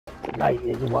Tonight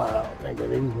is wild, nigga.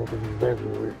 These niggas is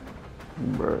everywhere.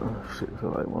 Bro, shit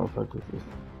feel like motherfuckers just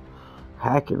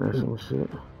hacking or some shit.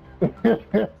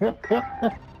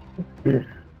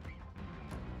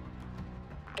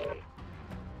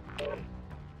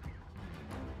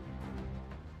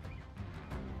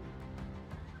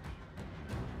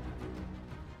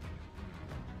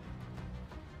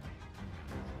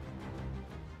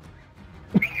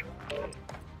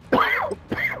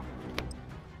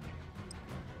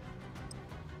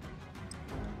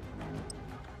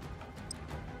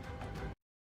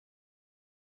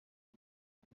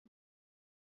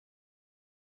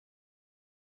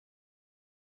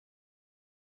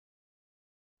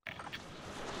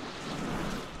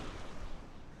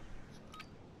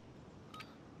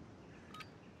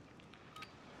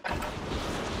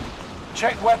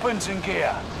 Check weapons and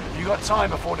gear. You got time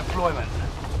before deployment.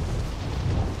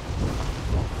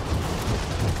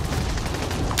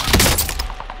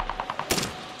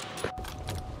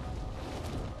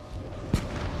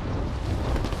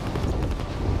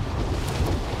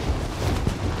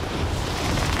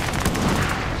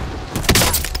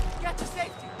 Get to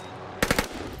safety.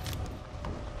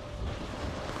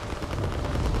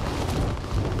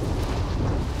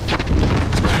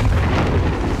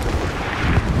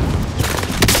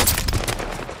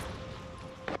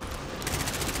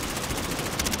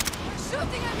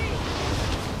 Shooting at me!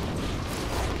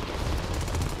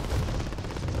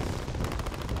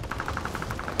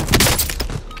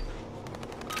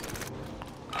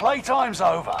 Playtime's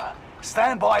over.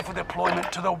 Stand by for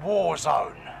deployment to the war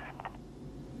zone.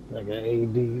 Nigga,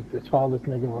 AD, the tallest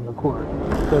nigga on the court.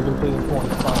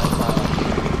 17.55.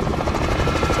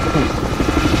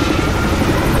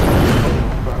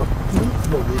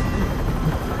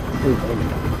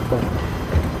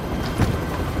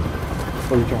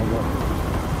 Where you trying to go?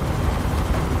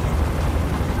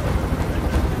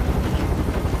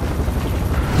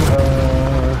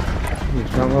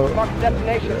 Mark the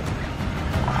destination.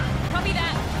 Copy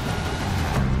that.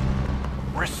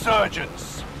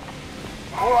 Resurgence.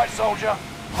 All right, soldier.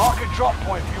 Mark a drop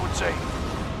point for your team.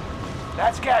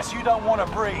 That's gas you don't want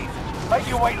to breathe. Make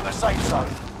your way to the safe zone.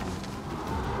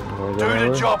 Do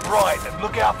the job right and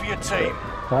look out for your team.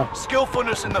 Huh?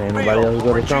 Skillfulness in the Anybody field else will go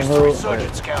to reduce the Stronghold?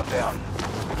 resurgence countdown.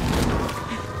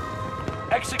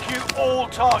 Execute all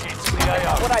targets in the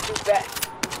AO. What I do best.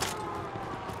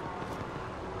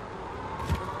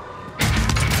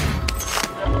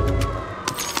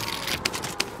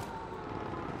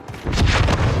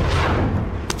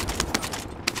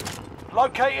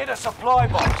 Located a supply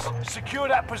box. Secure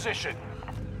that position.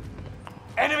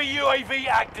 Enemy UAV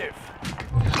active.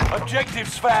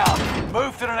 Objectives found.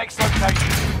 Move to the next location.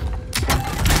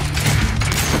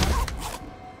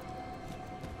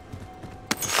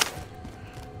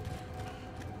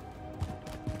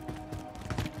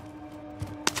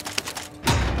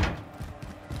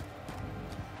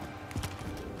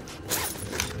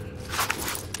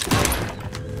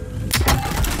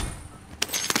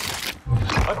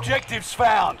 Objectives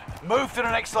found. Move to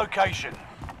the next location.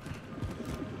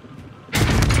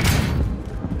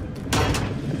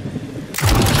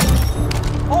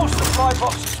 All supply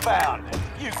boxes found.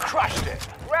 You crushed it.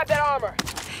 Grab that armor.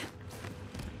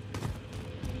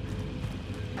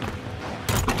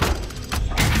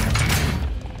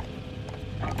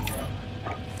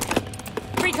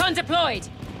 Recon deployed.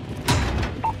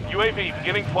 UAV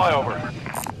beginning flyover.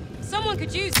 Someone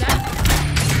could use that.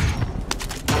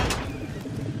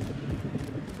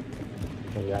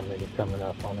 We got niggas coming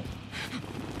up on us.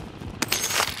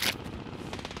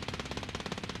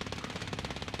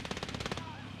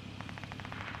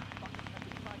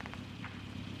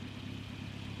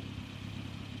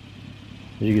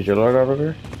 Did you get your load over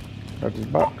here? Out this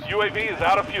box? UAV is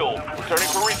out of fuel. Returning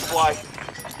for resupply.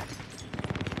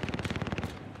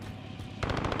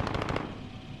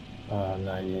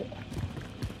 Not yet.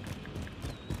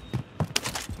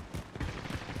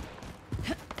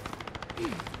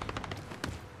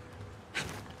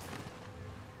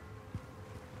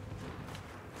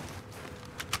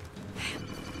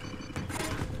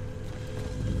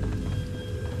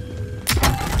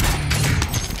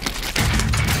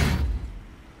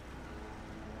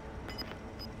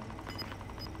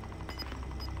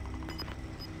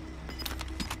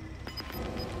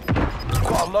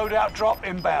 Got a loadout drop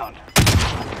inbound.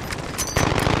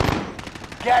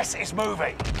 Gas is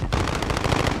moving.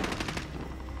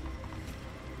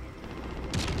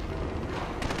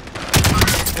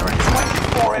 There are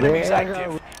 24 enemies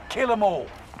active. Kill them all.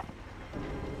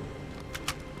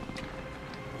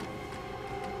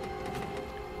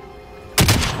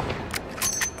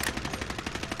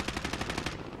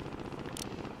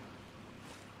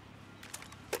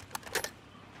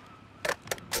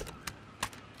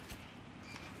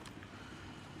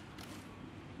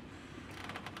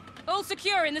 All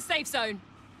secure in the safe zone.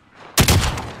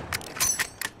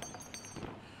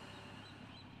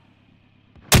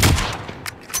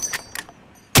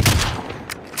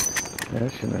 Yeah,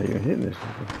 that shit not even hitting this.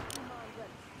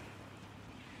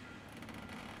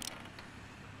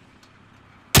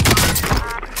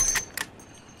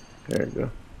 There you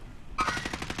go.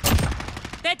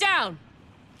 They're down.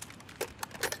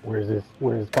 Where's this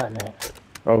cotton at?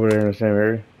 Over there in the same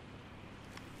area.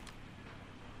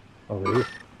 Over here?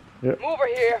 Move over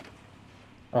here.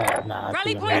 Oh, nah. I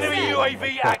Rally see point them. Enemy set.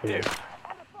 UAV active.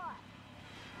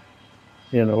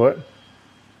 You know what?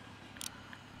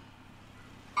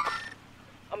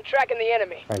 I'm tracking the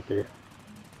enemy. Right there.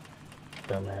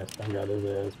 Dumbass, I got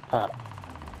his ass pop.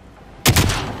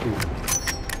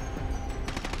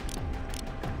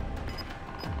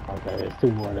 Okay, there's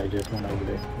two more that just went over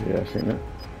there. Yeah, I seen that.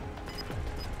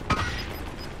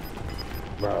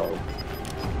 Bro,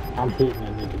 I'm hitting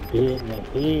a nigga dead in the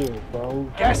head,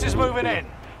 bro. Gas is moving in.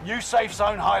 New safe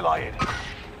zone highlighted.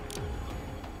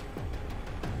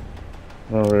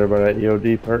 Don't worry about that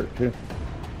EOD perk too.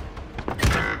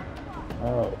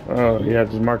 Oh, Oh, yeah,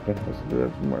 just mark that.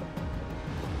 That's mark.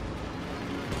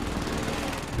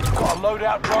 Got a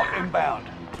loadout drop inbound.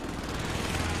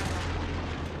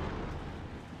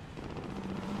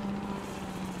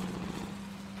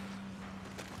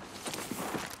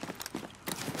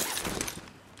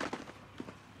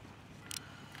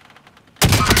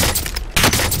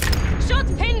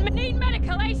 Shots pinned. Need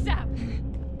medical ASAP.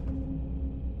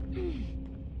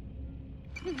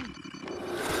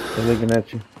 They're looking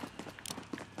at you.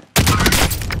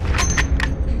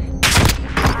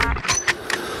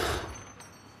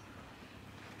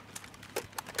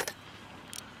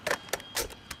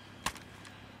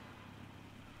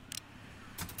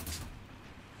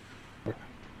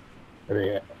 where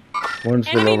they at? One's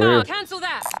still Enemy over here. mark. Cancel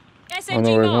that. I don't know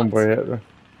SMG where his marked. homeboy at though.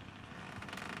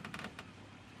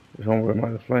 His homeboy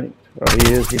might have flanked. Oh,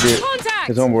 he is. He did. Contact.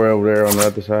 His homeboy over there on the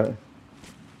other side.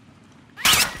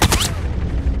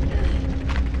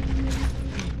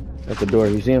 At the door.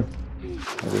 You see him?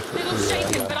 Little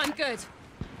shaken, but I'm good.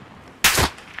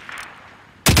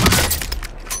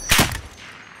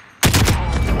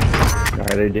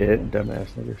 Alright, they did. Dumbass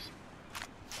niggas.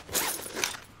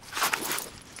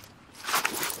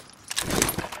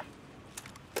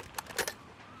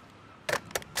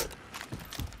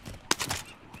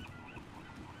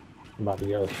 I'm about to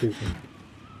go shooting.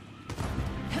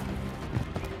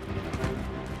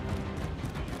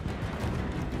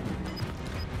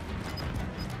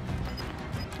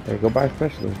 Hey, go buy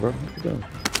specialists, bro. What you doing?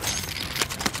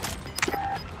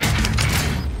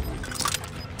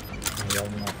 I got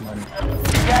enough money.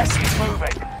 Gas is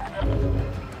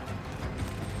moving.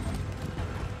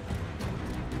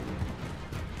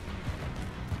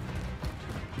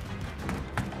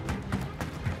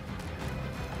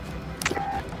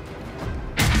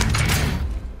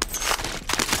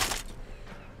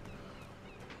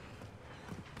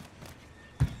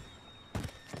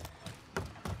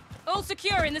 All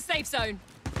secure in the safe zone.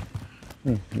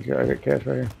 I got cash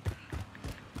right here.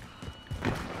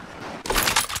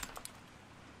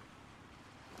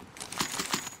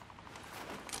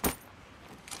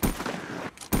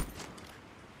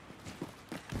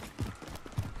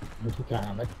 What you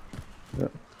got, man?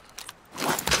 Yep.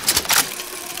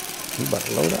 You about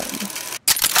to load out?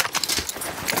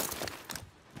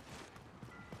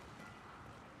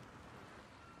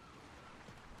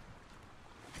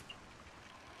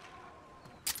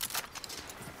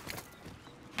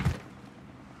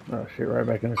 Oh shit, right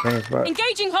back in the same spot.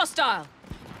 Engaging hostile.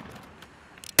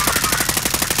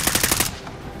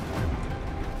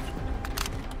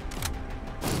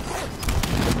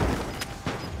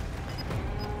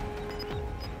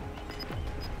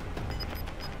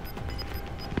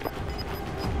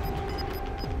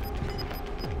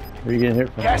 Where you getting hit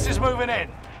from? Gas is moving in.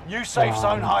 New safe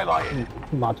zone highlighted.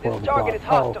 My 12 This target is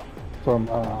o'clock. hostile. From,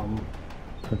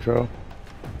 Control.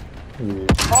 yeah,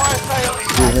 Fire sale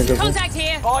is active. Contact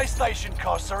here. Buy station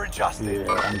costs are adjusted.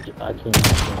 yeah, I can't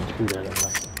shoot at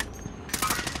him.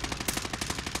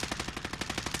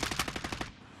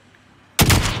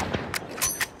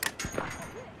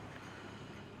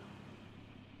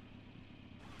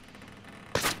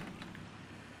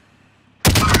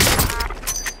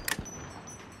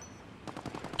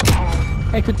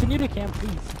 Hey, continue to camp,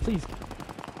 please. Please.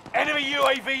 Enemy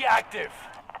UAV active.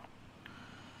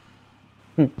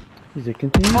 He said,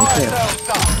 continue to Fire camp. sales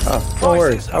done. Oh, don't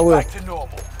worry, Prices I are will. back to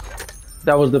normal.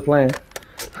 That was the plan.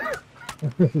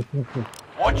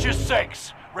 Watch your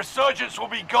six. Resurgence will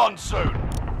be gone soon.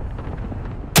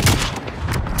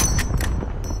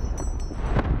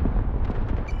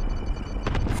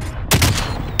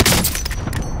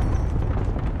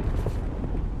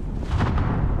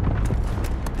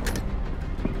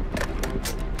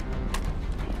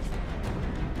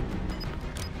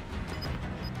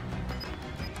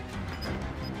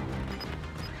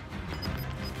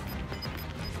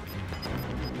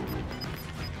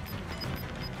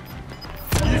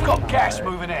 gas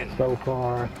moving in. So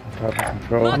far, Top of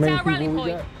control. how Marked many our rally people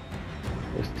we point. got?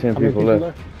 There's 10 How many people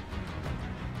left.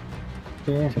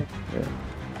 10? Yeah.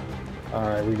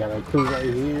 Alright, we got a crew right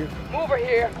here. Mover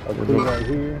here. Other Crew people right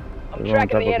here. I'm on tracking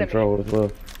top the of enemy. control as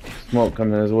well. Smoke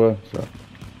coming as well. So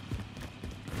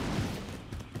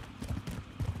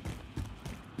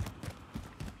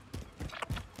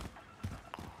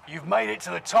You've made it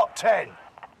to the top 10.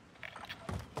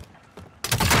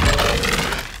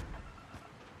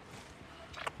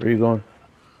 where you going?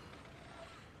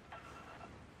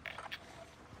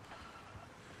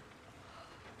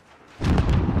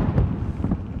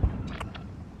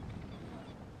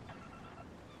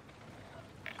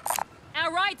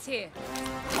 Our right's here.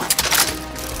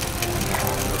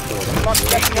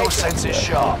 Keep your senses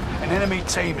sharp. An enemy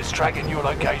team is tracking your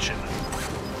location.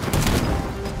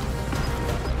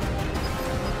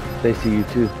 They see you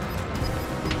too.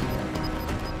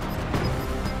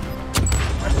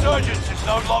 Resurgence is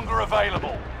no longer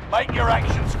available. Make your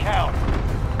actions count.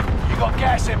 You got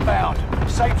gas inbound.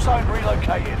 Safe zone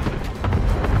relocated.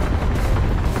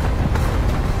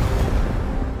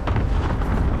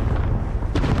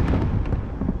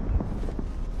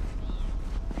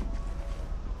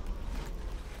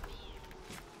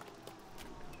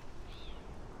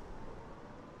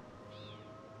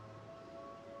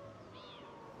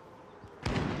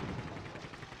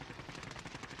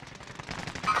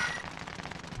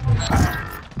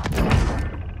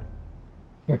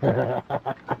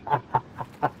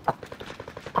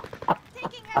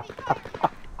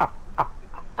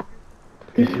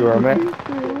 You see where I'm at? You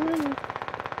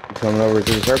coming over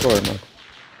to the circle or no?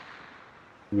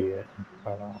 Yeah.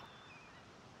 Hold on.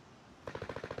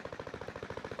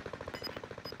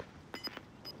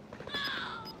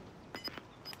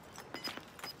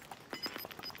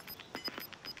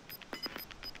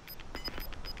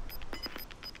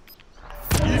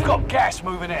 You've got gas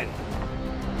moving in.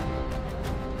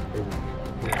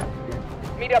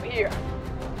 Meet up here.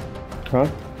 Huh?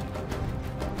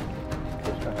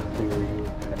 Just trying to see where you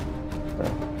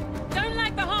at. Don't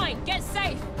lag behind. Get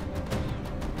safe.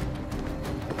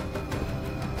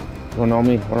 One on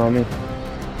me. One on me.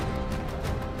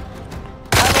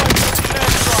 Allied precision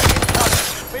airstrike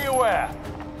incoming. Be aware.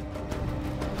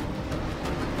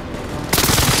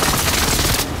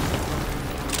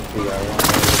 We got one.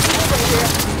 Mover here.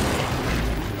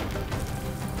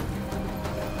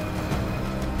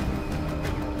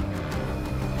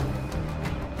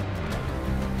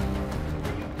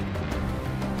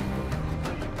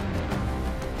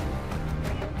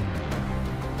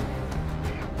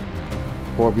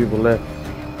 4 people left.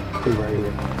 Two right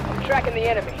here. I'm tracking the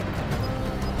enemy.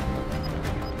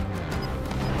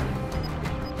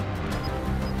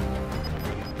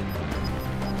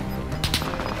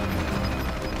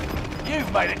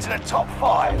 You've made it to the top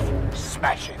 5.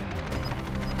 Smashing.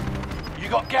 You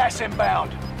got gas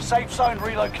inbound. Safe zone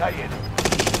relocated.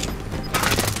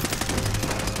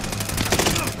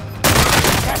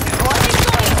 Gas is right.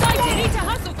 Inside, you need to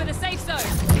hustle for the safe zone.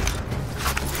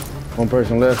 1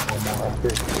 person left. One more up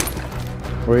here.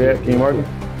 Where you at? Can you mark me?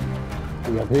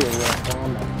 We up here. We're up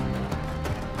on them.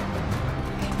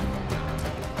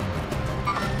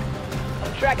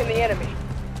 I'm tracking the enemy.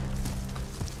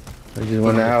 They just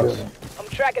went in the house. I'm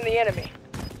tracking the enemy.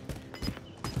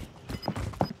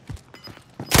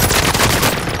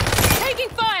 Taking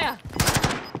fire.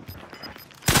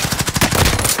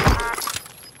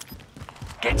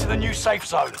 Get to the new safe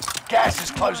zone. Gas is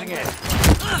closing in.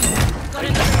 Got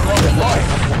him.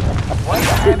 Way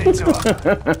to hand it to her.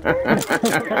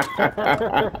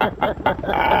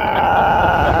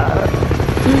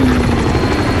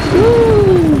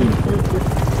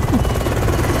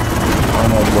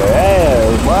 I'm a boy. Hey,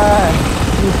 boy.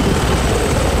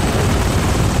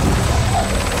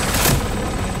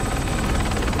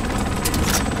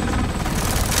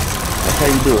 That's how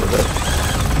you do it, bro.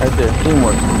 Right there,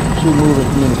 teamwork. Shoot, move, and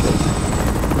communicate.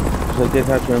 Just like this,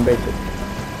 how to in basic.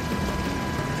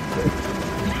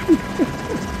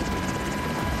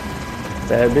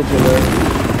 Bad bitch,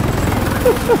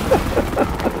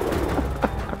 man.